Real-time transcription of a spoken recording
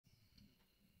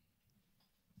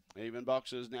Even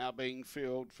boxes now being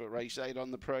filled for race 8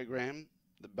 on the program,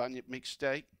 the Bunyip Mixed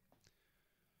Stake.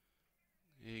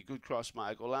 Yeah, good cross,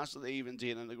 Michael. Last of the evens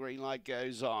in and the green light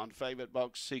goes on. Favourite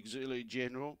box 6 Zulu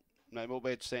General. No more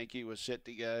bets, thank you. We're set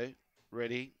to go.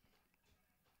 Ready.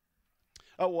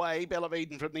 Away, Belle of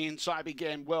Eden from the inside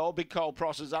began well. Big Cole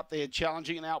Prosser's up there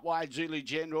challenging and out wide Zulu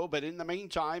General, but in the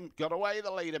meantime, got away the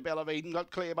leader, Belle of Eden,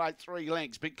 got clear by 3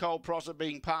 lengths. Big Cole Prosser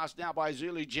being passed now by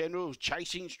Zulu General, who's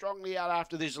chasing strongly out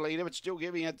after this leader, but still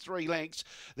giving it 3 lengths.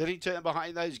 Then he turned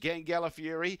behind those Gawler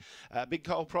Fury. Big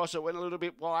Cole Prosser went a little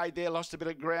bit wide there, lost a bit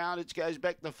of ground. It goes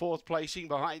back to 4th placing.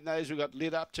 Behind those, we've got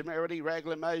Lit Up, Temerity,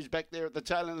 Raglan Mose back there at the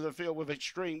tail end of the field with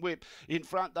Extreme Whip. In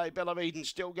front, though, Belle of Eden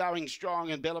still going strong,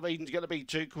 and Belle of Eden's going to be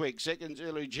too quick. Second,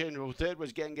 Zulu General. Third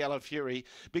was Gawler Fury.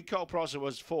 Big Cole Prosser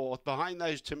was 4th. Behind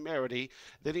those, Temerity.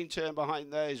 Then in turn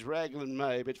behind those, Raglan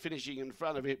Mo. But finishing in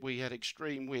front of it, we had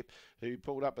Extreme Whip, who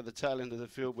pulled up at the tail end of the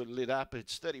field with Lit Up.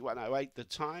 It's 31.08 the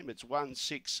time. It's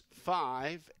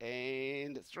 165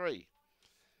 and 3.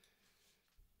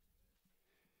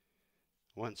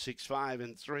 165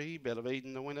 and 3. Belle of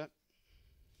Eden the winner.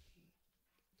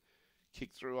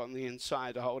 Kick through on the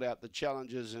inside to hold out the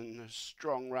challengers, and a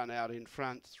strong run out in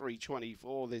front.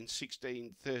 3.24, then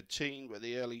 16.13 were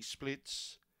the early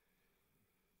splits.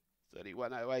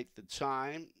 31.08 the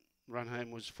time. Run home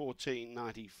was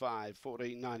 14.95.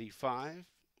 14.95.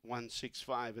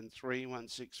 165 and 3.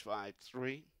 165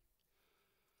 3.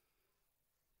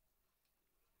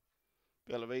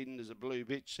 Belle of Eden is a blue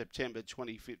bitch. September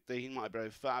 2015. My bro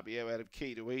Fabio out of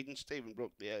Key to Eden. Stephen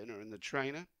Brook, the owner and the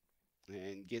trainer,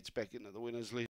 and gets back into the winners list.